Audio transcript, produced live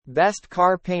Best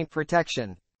car paint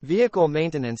protection. Vehicle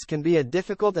maintenance can be a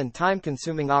difficult and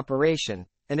time-consuming operation,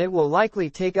 and it will likely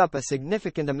take up a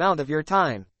significant amount of your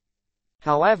time.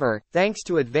 However, thanks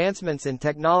to advancements in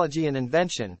technology and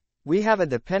invention, we have a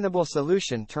dependable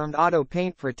solution termed auto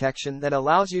paint protection that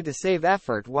allows you to save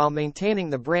effort while maintaining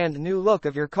the brand new look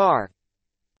of your car.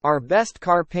 Our best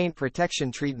car paint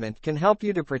protection treatment can help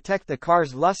you to protect the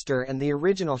car's luster and the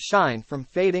original shine from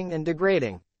fading and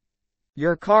degrading.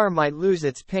 Your car might lose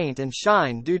its paint and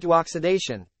shine due to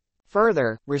oxidation.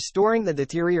 Further, restoring the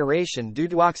deterioration due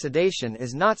to oxidation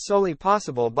is not solely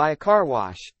possible by a car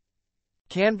wash.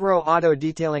 Canbro Auto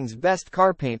Detailing's best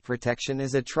car paint protection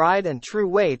is a tried and true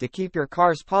way to keep your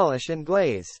car's polish and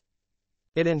glaze.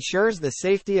 It ensures the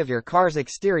safety of your car's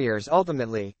exteriors,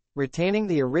 ultimately retaining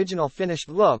the original finished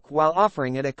look while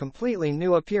offering it a completely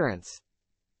new appearance.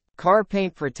 Car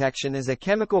paint protection is a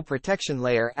chemical protection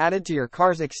layer added to your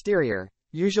car's exterior,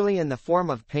 usually in the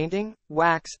form of painting,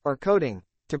 wax, or coating,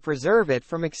 to preserve it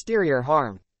from exterior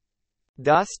harm.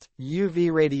 Dust,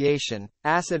 UV radiation,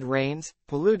 acid rains,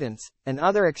 pollutants, and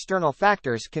other external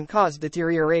factors can cause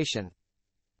deterioration.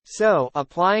 So,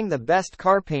 applying the best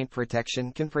car paint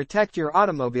protection can protect your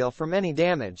automobile from any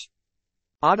damage.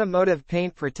 Automotive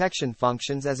paint protection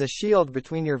functions as a shield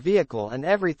between your vehicle and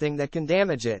everything that can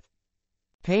damage it.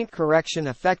 Paint correction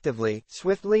effectively,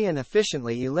 swiftly and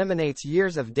efficiently eliminates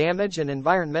years of damage and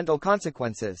environmental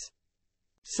consequences.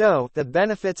 So, the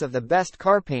benefits of the best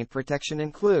car paint protection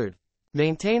include: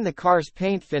 maintain the car's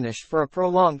paint finish for a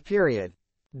prolonged period.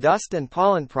 Dust and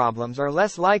pollen problems are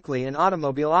less likely in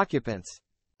automobile occupants.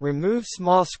 Remove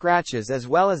small scratches as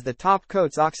well as the top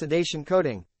coat's oxidation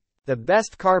coating. The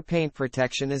best car paint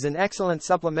protection is an excellent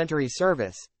supplementary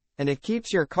service, and it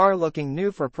keeps your car looking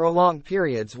new for prolonged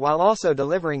periods while also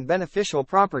delivering beneficial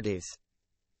properties.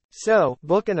 So,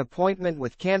 book an appointment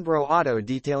with Canbro Auto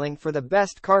Detailing for the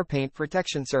best car paint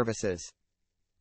protection services.